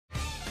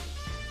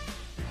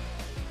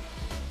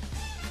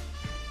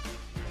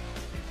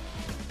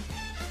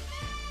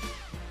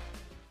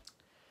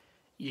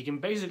you can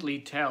basically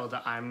tell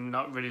that I'm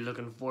not really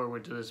looking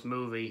forward to this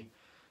movie.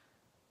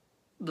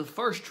 The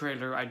first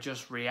trailer, I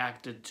just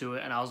reacted to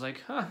it and I was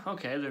like, huh,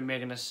 okay, they're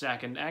making a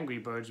second Angry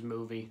Birds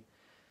movie.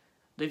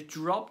 They've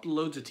dropped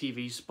loads of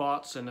TV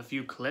spots and a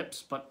few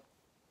clips, but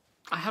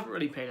I haven't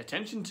really paid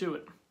attention to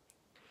it.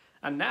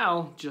 And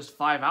now, just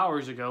 5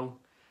 hours ago,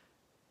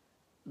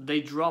 they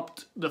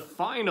dropped the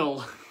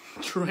final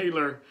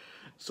trailer.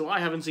 So I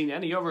haven't seen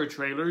any other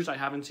trailers, I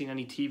haven't seen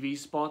any TV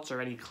spots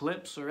or any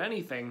clips or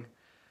anything.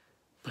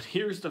 But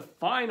here's the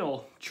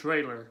final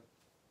trailer.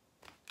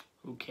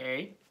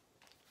 Okay.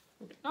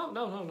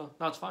 No,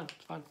 it's fine,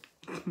 it's fine.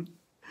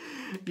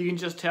 You can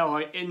just tell how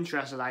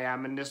interested I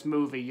am in this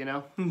movie, you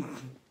know?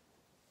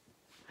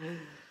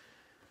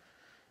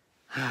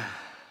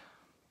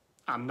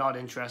 I'm not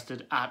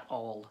interested at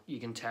all, you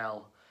can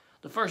tell.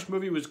 The first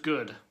movie was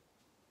good.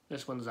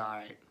 This one's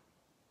alright.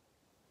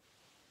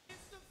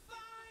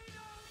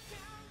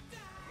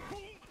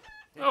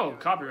 Oh,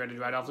 copyrighted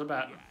right off the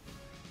bat.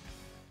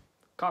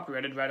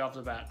 Copyrighted right off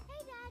the bat.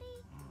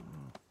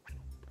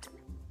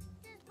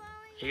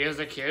 He is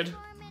a kid. You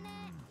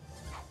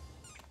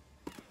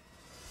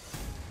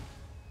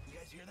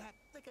guys hear that?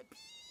 Like a...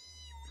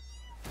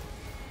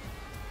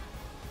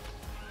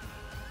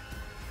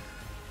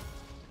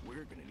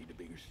 We're gonna need a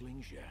bigger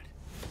slingshot.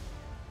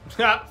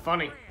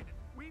 Funny.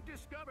 We've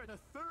discovered a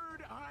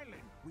third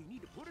island. We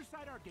need to put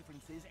aside our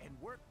differences and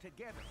work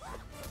together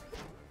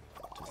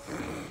to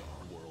save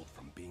our world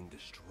from being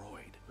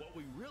destroyed. What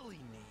we really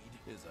need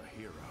is a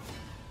hero.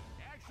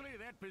 Actually,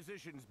 that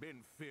position's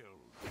been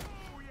filled.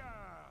 Oh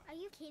yeah. Are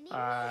you kidding?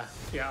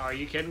 Yeah, are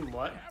you kidding?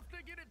 What? Have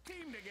to get a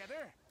team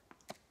together.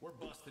 We're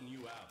busting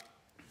you out.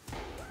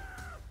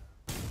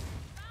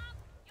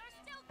 You're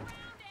still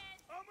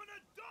grounded! I'm an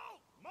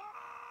adult,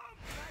 Mom!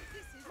 Guys,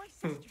 this is my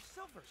sister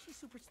Silver. She's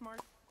super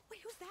smart.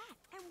 Wait, who's that?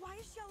 And why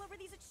is she all over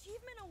these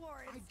achievement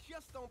awards? I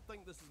just don't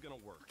think this is gonna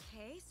work.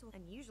 Okay, so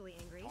unusually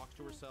angry. Talks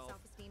to herself.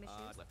 Self-esteem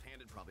issues.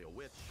 Left-handed, probably a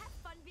witch. Have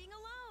fun being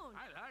alone.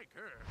 I like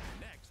her.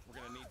 Next, we're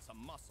gonna need some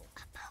muscle.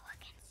 A boa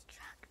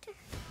constructor.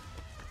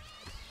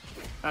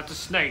 That's a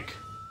snake.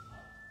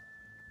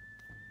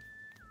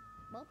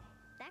 Well,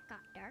 that got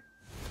dark.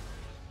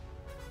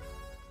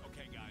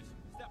 Okay, guys.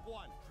 Step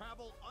one: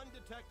 travel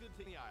undetected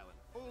to the island.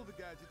 All the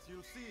gadgets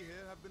you'll see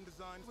here have been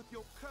designed with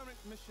your current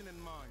mission in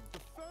mind. The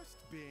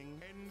first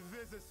being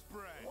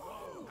Invisispray.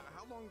 Whoa!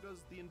 How long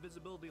does the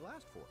invisibility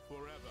last for?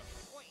 Forever.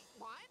 Wait,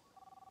 what?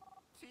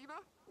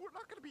 Tina, we're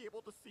not gonna be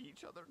able to see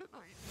each other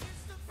tonight.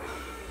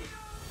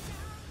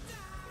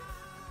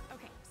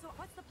 Okay, so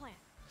what's the plan?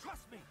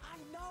 Trust me, I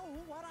know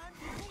what I'm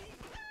doing.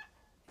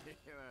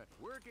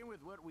 Working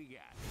with what we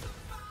got.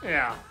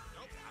 Yeah.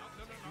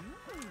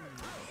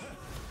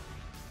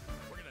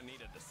 We're gonna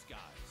need a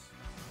disguise.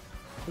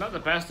 Not the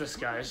best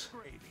disguise.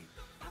 Gravy.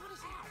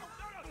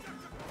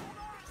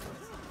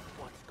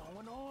 What's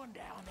going on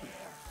down there?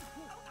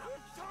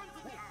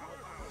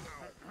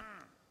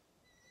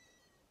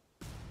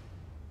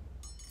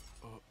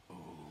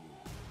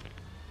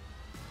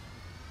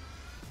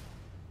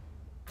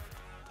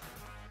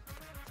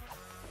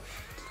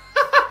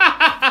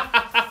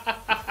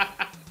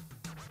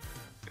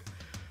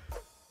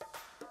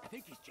 I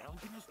think he's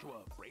challenging us to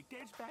a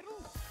breakdance battle.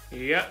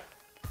 Yep.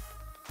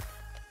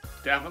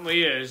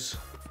 Definitely is.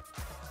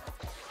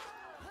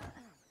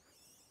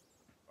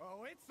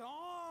 Oh, it's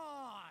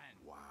on!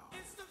 Wow.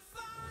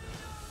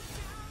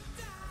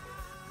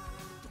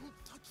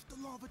 Don't touch the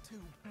lava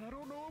tube. I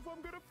don't know if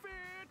I'm gonna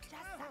fit.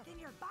 Just suck in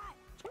your butt.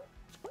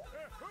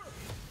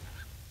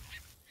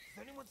 Does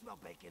anyone smell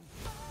bacon?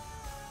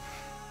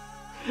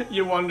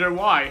 You wonder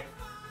why.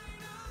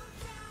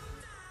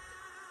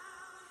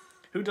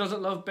 Who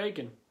doesn't love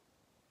bacon?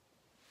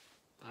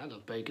 I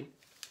love bacon.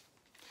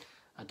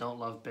 I don't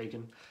love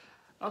bacon.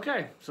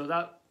 Okay, so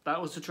that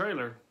was the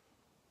trailer.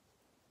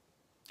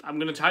 I'm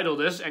gonna title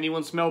this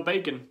 "Anyone Smell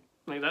Bacon?"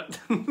 Like that.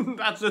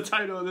 That's the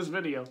title of this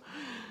video.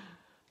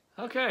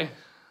 Okay,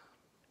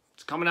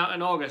 it's coming out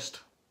in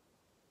August.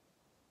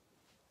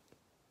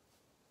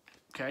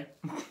 Okay,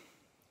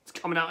 it's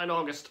coming out in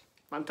August.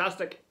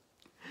 Fantastic.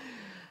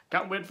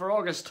 Can't wait for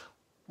August.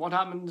 What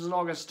happens in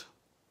August?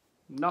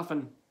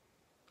 Nothing.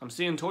 I'm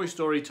seeing Toy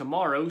Story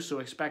tomorrow, so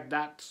expect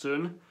that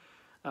soon.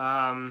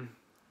 The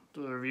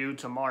review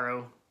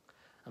tomorrow.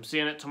 I'm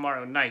seeing it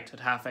tomorrow night at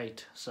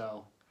 8:30,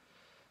 so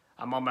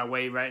I'm on my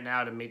way right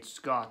now to meet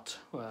Scott.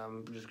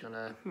 I'm just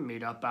gonna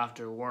meet up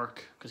after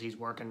work, because he's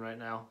working right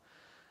now.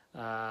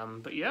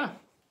 But yeah,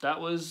 that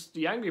was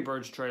the Angry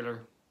Birds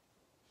trailer.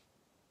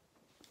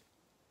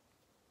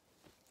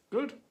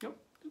 Good. Yep.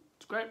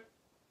 It's great.